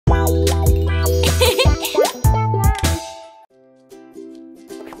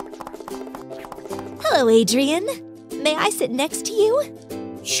Hello, Adrien. May I sit next to you?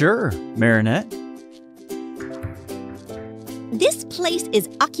 Sure, Marinette. This place is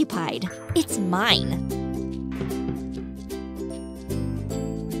occupied. It's mine.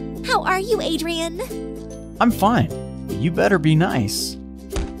 How are you, Adrien? I'm fine. You better be nice.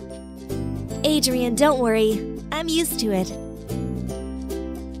 Adrien, don't worry. I'm used to it.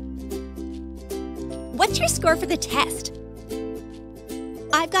 What's your score for the test?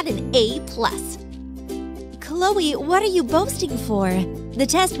 I've got an A+. Chloe, what are you boasting for? The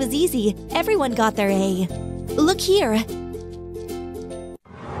test was easy. Everyone got their A. Look here.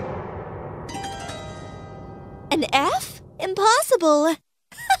 An F? Impossible.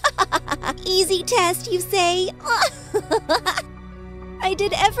 Easy test, you say? I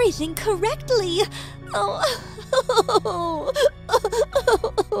did everything correctly. Oh.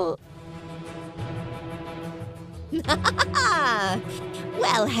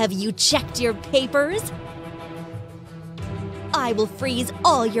 Well, have you checked your papers? I will freeze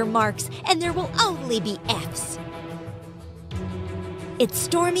all your marks, and there will only be Fs. It's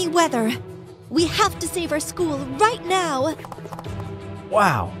stormy weather. We have to save our school right now.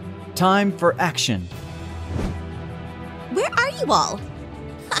 Wow, time for action. Where are you all?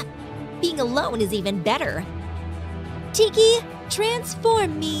 Being alone is even better. Tiki,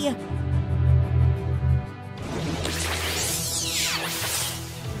 transform me.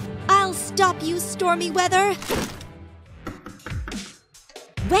 I'll stop you, stormy weather.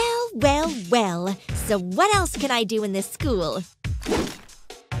 Well. So what else can I do in this school?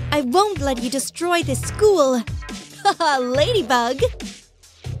 I won't let you destroy this school. Haha, Ladybug.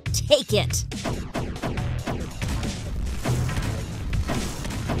 Take it.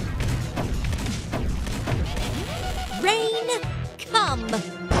 Rain, come.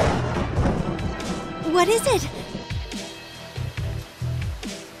 What is it?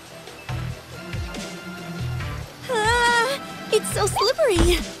 It's so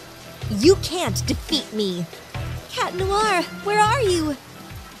slippery. You can't defeat me. Cat Noir, where are you?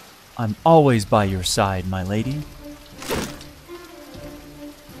 I'm always by your side, my lady.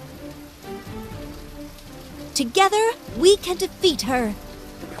 Together, we can defeat her.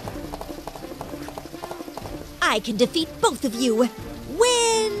 I can defeat both of you.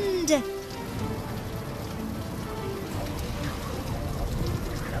 Wind!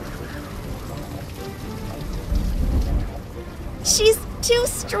 She's too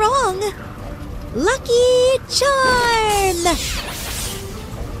strong. Lucky charm!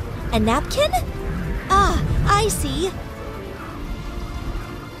 A napkin? Ah, I see.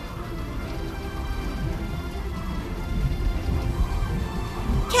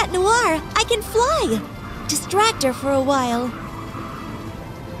 Cat Noir, I can fly. Distract her for a while.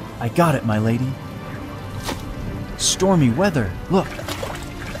 I got it, my lady. Stormy weather, look.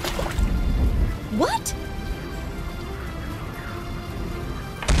 What?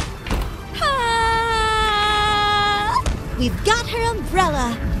 We've got her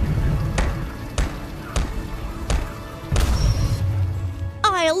umbrella.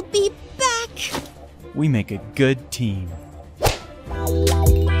 I'll be back. We make a good team. Cat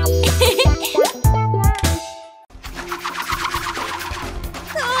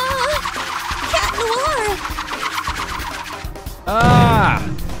Noir! Ah!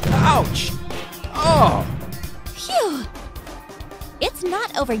 Ouch! Oh! Phew! It's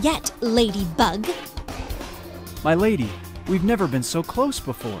not over yet, Ladybug. My lady, we've never been so close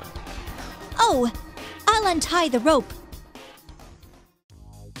before. Oh, I'll untie the rope.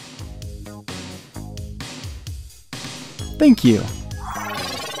 Thank you.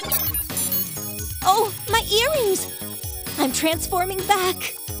 Oh, my earrings! I'm transforming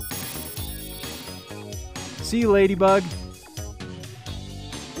back. See you, Ladybug.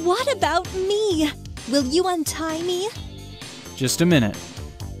 What about me? Will you untie me? Just a minute.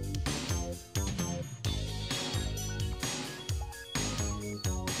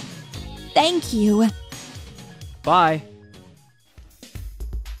 Thank you. Bye.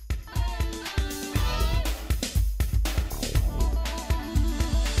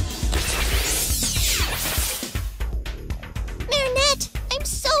 Marinette, I'm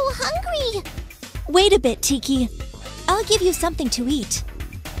so hungry. Wait a bit, Tiki. I'll give you something to eat.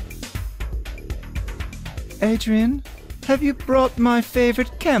 Adrien, have you brought my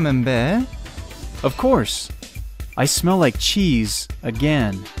favorite camembert? Of course. I smell like cheese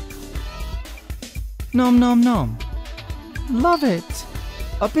again. Nom nom nom. Love it.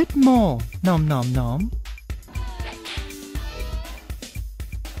 A bit more. Nom nom nom.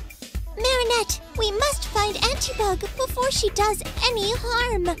 Marinette, we must find Antibug before she does any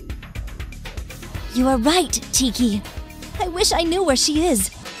harm. You are right, Tiki. I wish I knew where she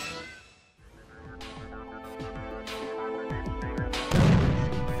is.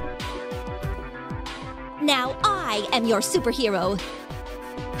 your superhero.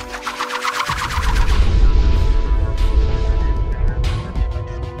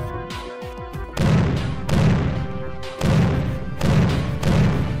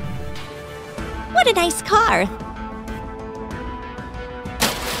 What a nice car!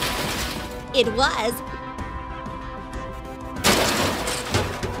 It was.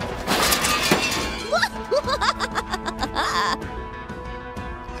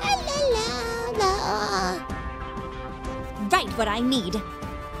 Right what I need.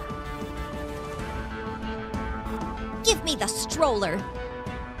 Give me the stroller.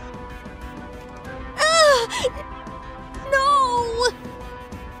 No!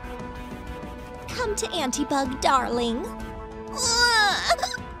 Come to Auntie Bug, darling.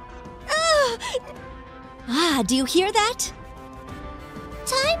 Do you hear that?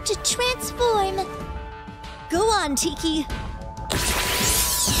 Time to transform. Go on, Tiki.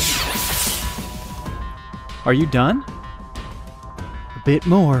 Are you done? A bit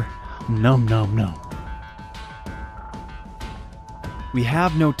more. Nom nom nom. We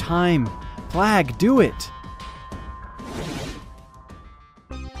have no time. Flag, do it.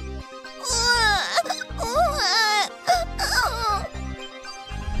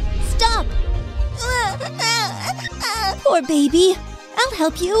 Stop! Poor baby. I'll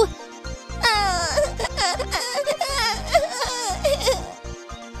help you.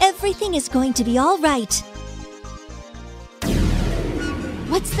 Everything is going to be all right.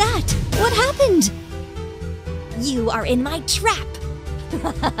 What's that? What happened? You are in my trap.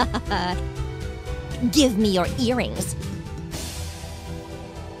 Give me your earrings.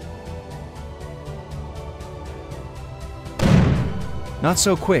 Not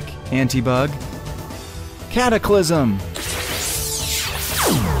so quick, Auntie Bug. Cataclysm!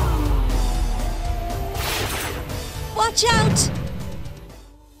 Watch out!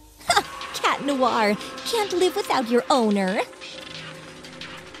 Cat Noir can't live without your owner.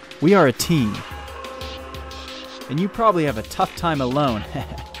 We are a team. And you probably have a tough time alone.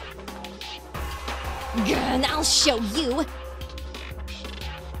 Gun, I'll show you.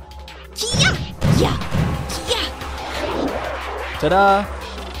 Kia! Yeah! Kia! Ta-da!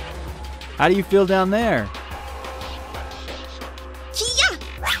 How do you feel down there? Kia!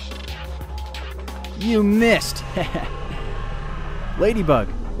 You missed! Ladybug,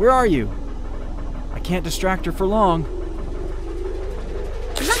 where are you? I can't distract her for long.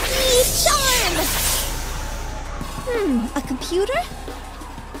 Lucky charm! A computer?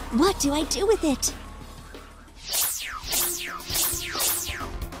 What do I do with it?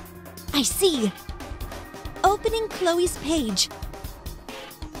 I see. Opening Chloe's page.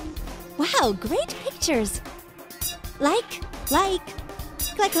 Wow, great pictures. Like,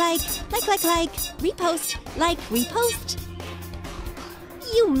 repost, repost.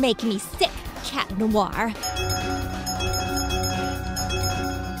 You make me sick, Cat Noir.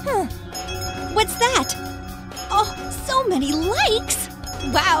 Huh. What's that? Oh, so many likes!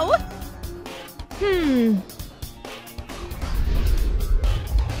 Wow!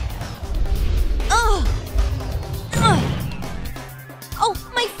 Oh,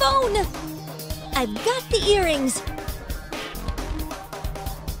 my phone! I've got the earrings.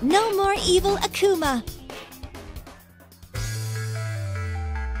 No more evil Akuma.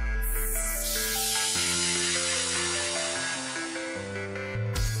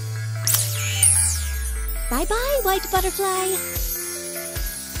 Bye-bye, white butterfly.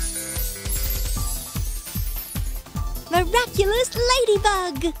 Miraculous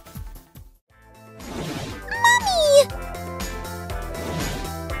Ladybug. Mommy!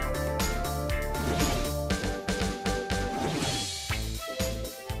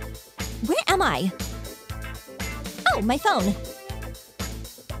 Where am I? Oh, my phone.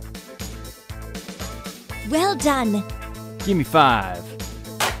 Well done. Give me 5.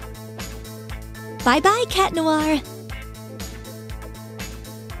 Bye-bye, Cat Noir.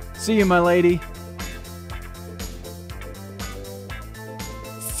 See you, my lady.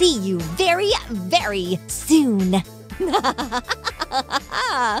 See you very, very soon.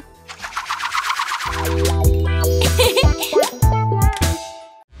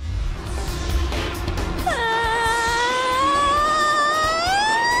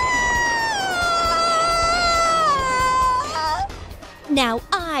 Now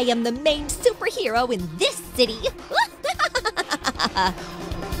I am the main superhero in this city.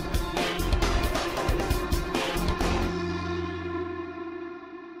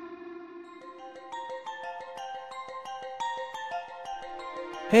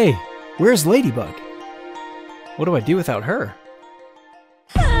 Hey, where's Ladybug? What do I do without her?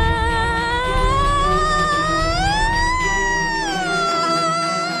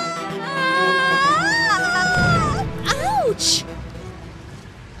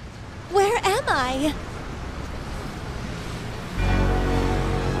 Where am I?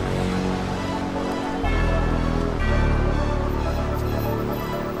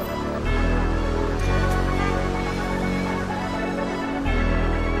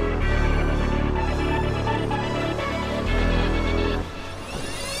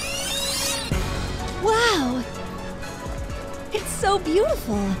 Wow! It's so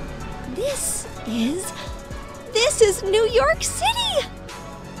beautiful. This is New York City!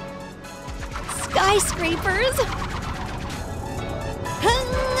 Skyscrapers!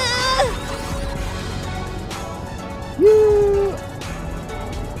 Woo!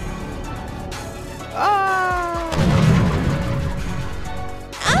 Ah!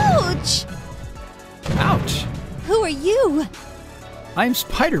 Ouch! Ouch! Who are you? I'm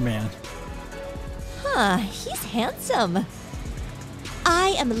Spider-Man. Huh, he's handsome.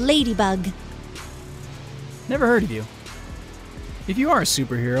 I am Ladybug. Never heard of you. If you are a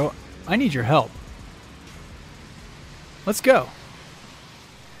superhero, I need your help. Let's go.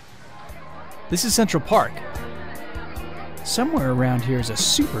 This is Central Park. Somewhere around here is a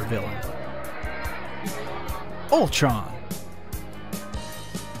supervillain. Ultron.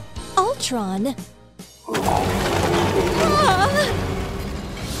 Ultron? Ah!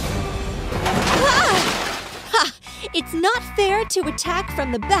 Ha! It's not fair to attack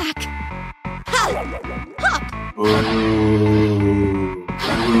from the back. Ha! Hop!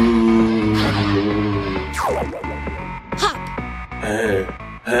 Hop!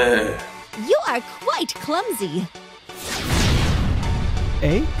 You are quite clumsy.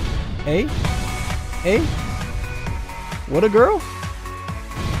 Eh? What a girl?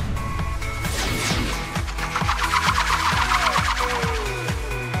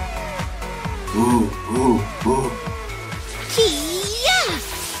 Kia!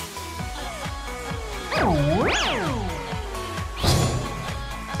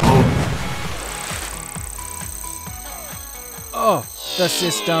 Oh, the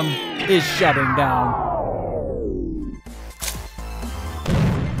system is shutting down.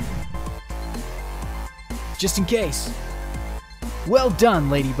 Just in case. Well done,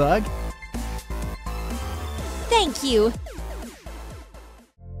 Ladybug. Thank you.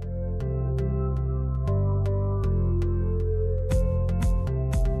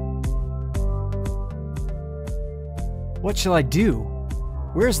 What shall I do?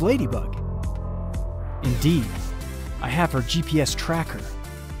 Where's Ladybug? Indeed, I have her GPS tracker.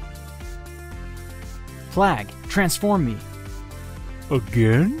 Flag, transform me.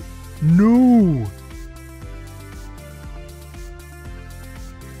 Again? No!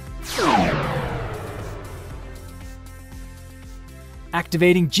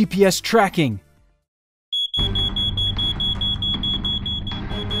 Activating GPS tracking.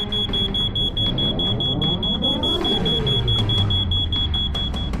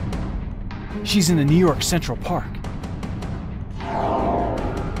 She's in the New York Central Park.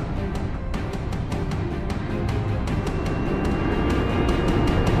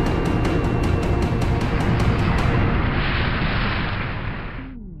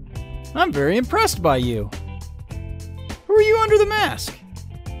 I'm very impressed by you. Who are you under the mask?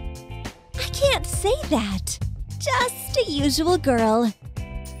 I can't say that. Just a usual girl.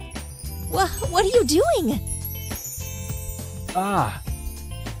 What are you doing? Ah,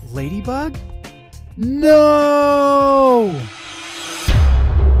 Ladybug? No!